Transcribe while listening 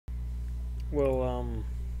Well,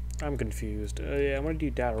 I'm confused. Yeah, I'm gonna do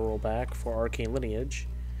data rollback for Arcane Lineage.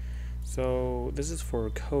 So this is for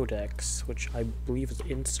codex, which I believe is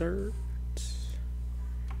insert.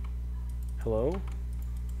 Hello?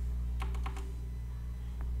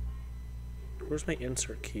 Where's my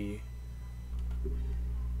insert key?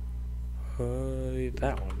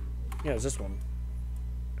 That one. Yeah, it's this one.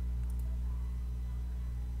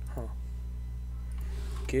 Huh.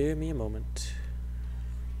 Give me a moment.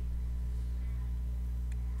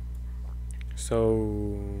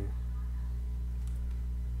 So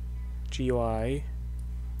GUI,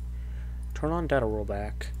 turn on data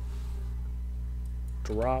rollback,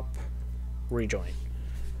 drop, rejoin.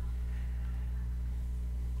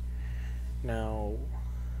 Now,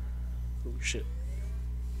 oh shit.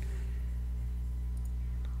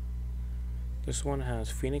 This one has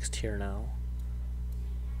Phoenix tier now.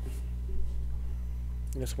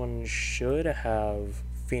 This one should have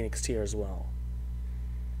Phoenix tier as well.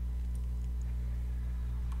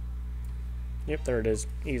 Yep, there it is.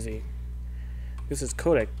 Easy. This is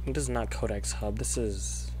Codex. This is not Codex Hub. This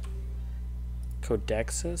is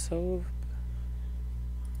Codexus Hub.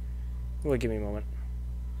 Wait, give me a moment.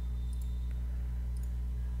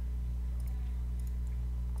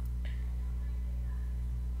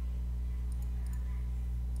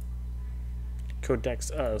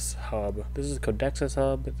 Codexus Hub. This is Codexus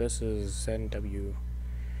Hub. This is NW.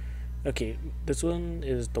 Okay, this one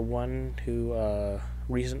is the one who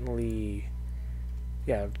recently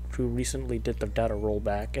did the data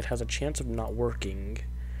rollback. It has a chance of not working.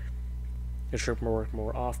 It should work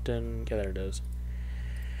more often. Yeah, there it is.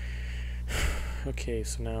 Okay,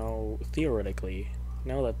 so now, theoretically,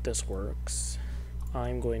 now that this works,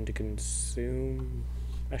 I'm going to consume...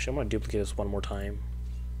 Actually, I'm going to duplicate this one more time.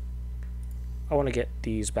 I want to get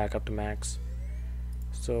these back up to max.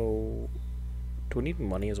 So, do we need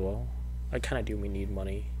money as well? I kind of do need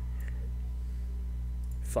money.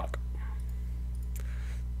 Fuck.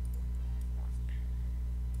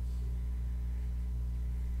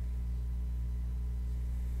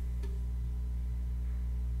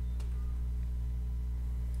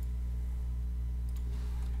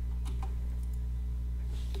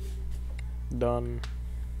 Done.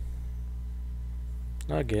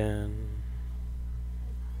 Again.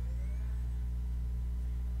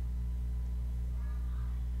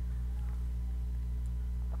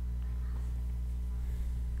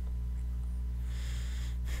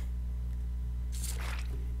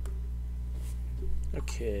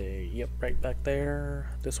 Okay, yep, right back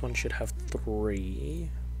there. This one should have 3.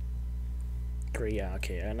 3, yeah,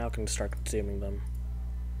 okay, I now can start consuming them.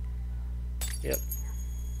 Yep.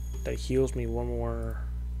 That heals me one more.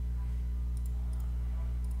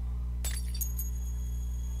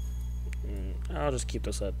 I'll just keep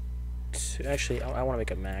this at... Actually, I want to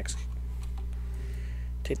make it max.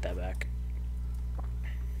 Take that back.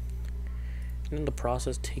 And in the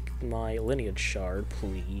process, take my lineage shard,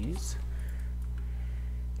 please.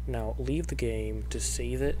 Now, leave the game to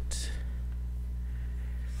save it.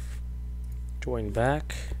 Join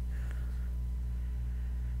back.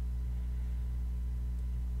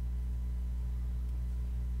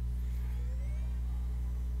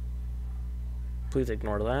 Please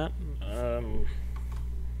ignore that.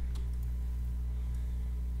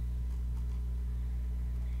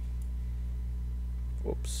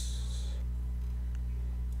 Whoops.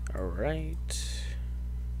 Alright.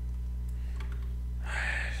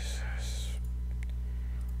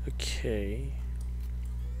 Okay.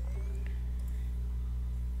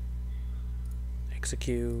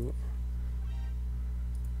 Execute.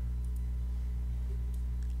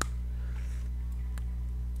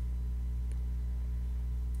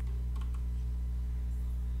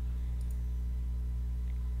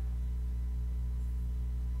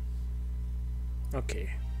 Okay.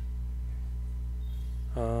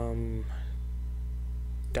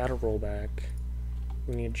 Data rollback.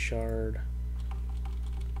 We need shard.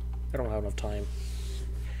 I don't have enough time.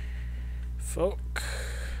 Fuck.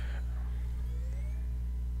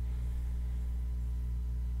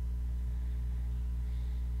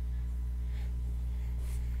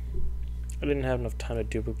 I didn't have enough time to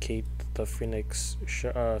duplicate the Phoenix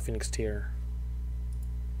tier.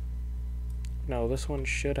 No, this one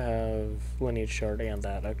should have lineage shard and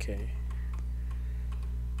that. Okay.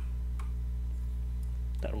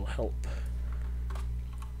 That will help.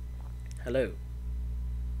 Hello.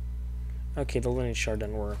 Okay, the lineage shard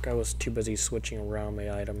didn't work. I was too busy switching around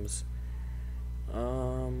my items.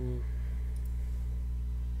 I'm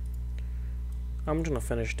gonna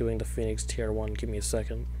finish doing the Phoenix tier 1. Give me a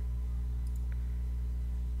second.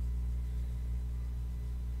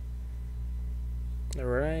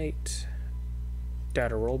 Alright.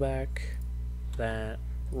 Data rollback, that,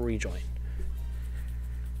 rejoin.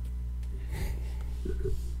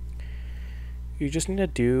 You just need to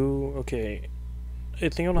do, okay, I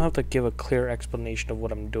think I don't have to give a clear explanation of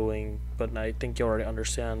what I'm doing, but I think you already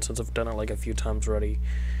understand since I've done it like a few times already.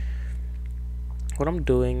 What I'm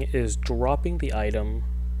doing is dropping the item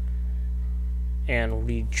and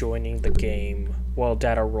rejoining the game while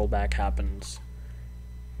data rollback happens.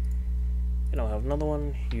 And I'll have another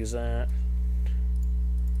one, use that.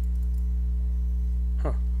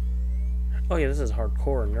 Huh. Oh yeah, this is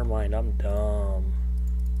hardcore, never mind, I'm dumb.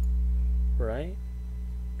 Right?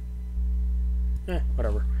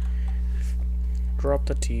 Whatever. Drop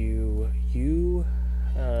that to you. You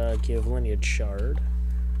give lineage shard.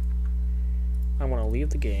 I want to leave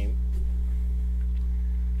the game.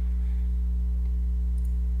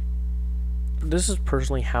 This is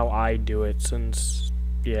personally how I do it since,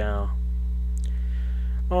 yeah.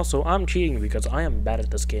 Also, I'm cheating because I am bad at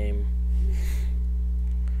this game.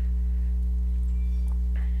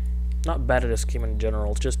 Not bad at this game in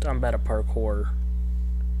general, just I'm bad at parkour.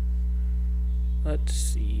 Let's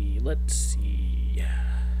see.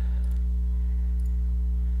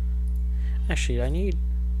 Actually, I need...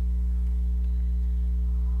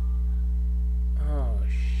 Oh,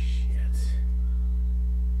 shit.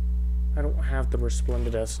 I don't have the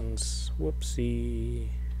Resplendent Essence. Whoopsie.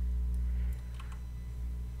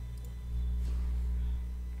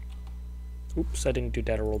 Oops, I didn't do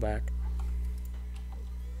data rollback.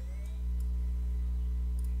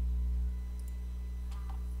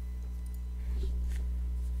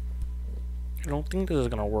 I don't think this is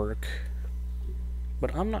gonna work,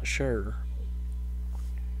 but I'm not sure.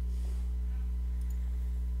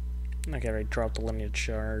 Okay, I dropped the lineage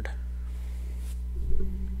shard.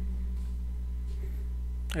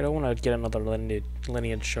 I don't want to get another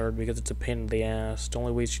lineage shard because it's a pain in the ass. The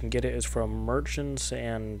only ways you can get it is from merchants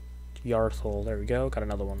and Yarthul. There we go, got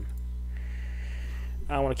another one.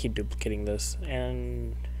 I want to keep duplicating this,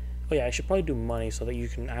 and oh yeah, I should probably do money so that you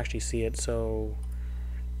can actually see it. So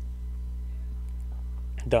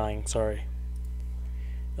dying, sorry.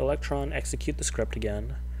 Electron, execute the script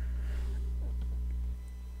again.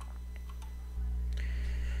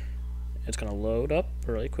 It's gonna load up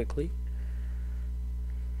really quickly.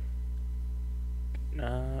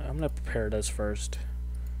 I'm gonna prepare this first.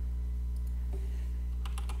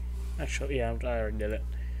 Actually, yeah, I already did it.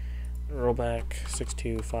 Rollback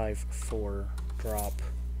 6254, drop,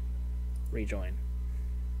 rejoin.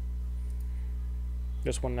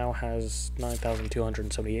 This one now has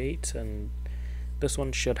 9,278, and this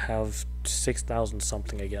one should have 6,000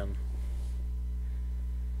 something again.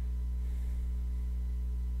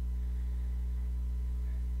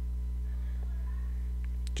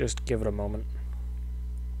 Just give it a moment.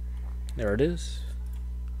 There it is.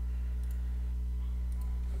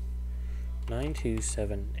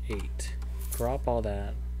 9278. Drop all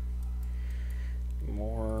that.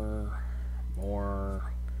 More.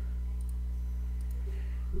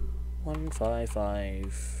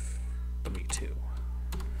 15532.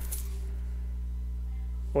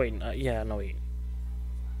 Wait, yeah, no wait.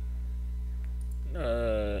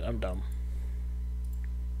 I'm dumb.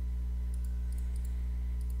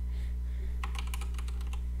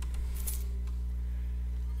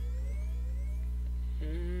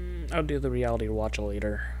 I'll do the reality watch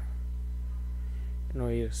later. No,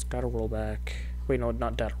 it's data rollback. Wait, no,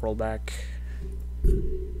 not data rollback.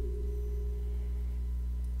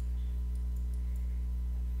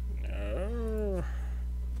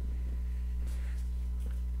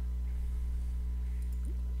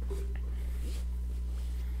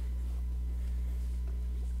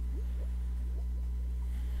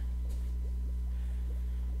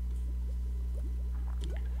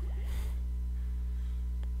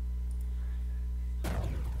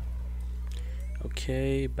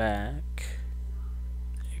 Okay, back.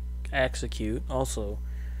 Execute. Also,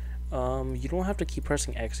 you don't have to keep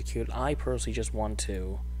pressing execute. I personally just want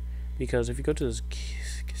to, because if you go to this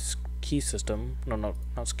key system, no, not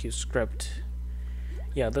key script.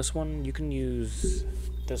 Yeah, this one, you can use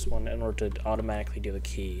this one in order to automatically do the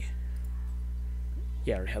key.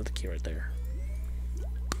 Yeah, I already have the key right there.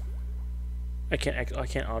 I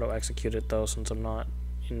can't auto execute it though, since I'm not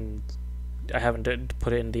in. I haven't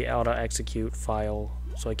put it in the auto execute file,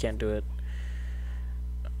 so I can't do it.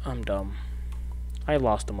 I'm dumb. I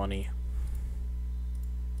lost the money.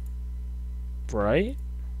 Right?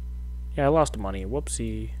 Yeah, I lost the money.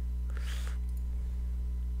 Whoopsie.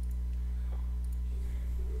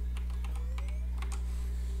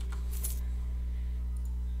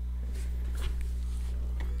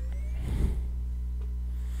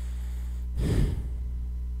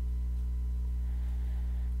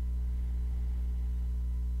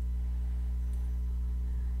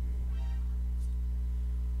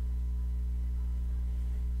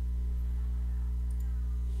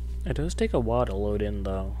 It does take a while to load in,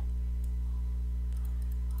 though.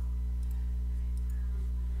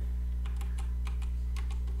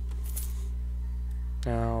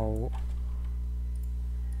 Now,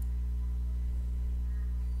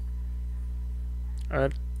 I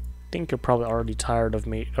think you're probably already tired of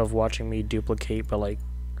watching me duplicate, but like,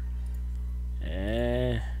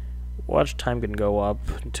 watch time can go up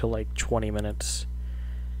until like 20 minutes.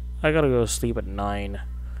 I gotta go to sleep at 9.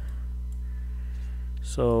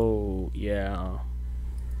 So, yeah.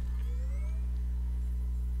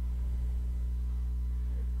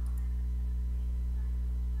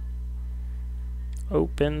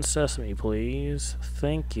 Open sesame, please.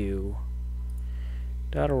 Thank you.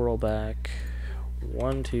 Data rollback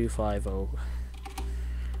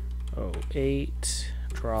 125008.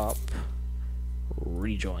 Drop.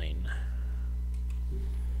 Rejoin.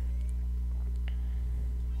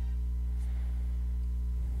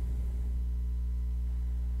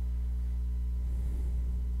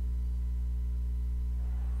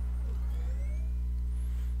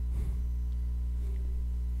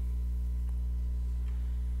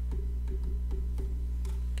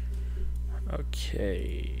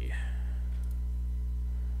 Okay.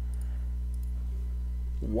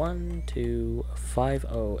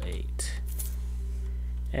 12508.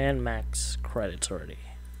 And max credits already.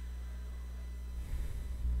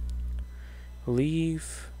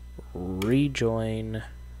 Leave. Rejoin.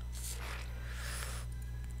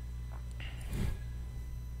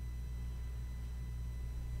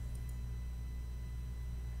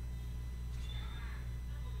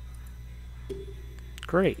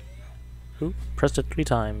 Great. Oop, pressed it 3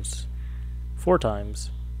 times. 4 times.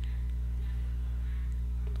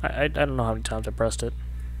 I don't know how many times I pressed it.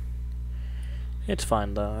 It's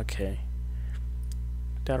fine though, okay.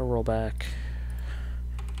 Data rollback.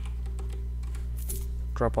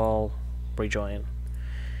 Drop all. Rejoin.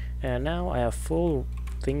 And now I have full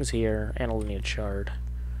things here and a lineage shard.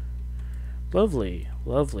 Lovely,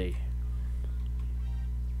 lovely.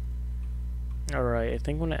 Alright, I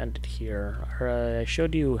think I'm gonna end it here. I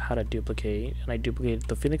showed you how to duplicate, and I duplicated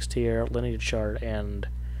the Phoenix tier, lineage shard, and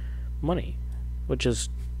money, which is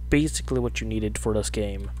basically what you needed for this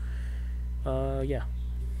game. Yeah.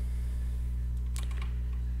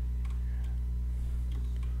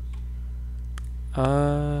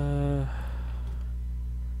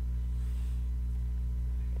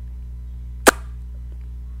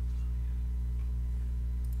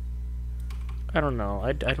 I don't know.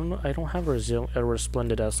 I don't know. I don't have a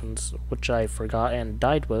resplendent essence, which I forgot and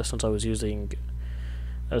died with since I was using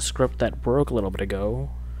a script that broke a little bit ago.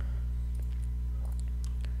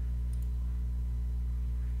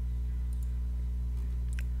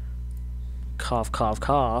 Cough, cough,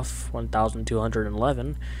 cough.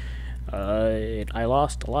 1211. I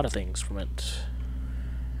lost a lot of things from it.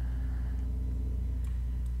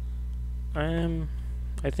 I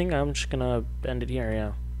think I'm just gonna end it here,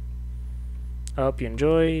 yeah. I hope you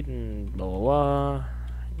enjoyed, and blah blah blah.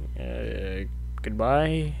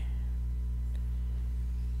 Goodbye.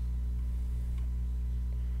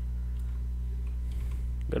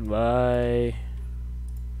 Goodbye.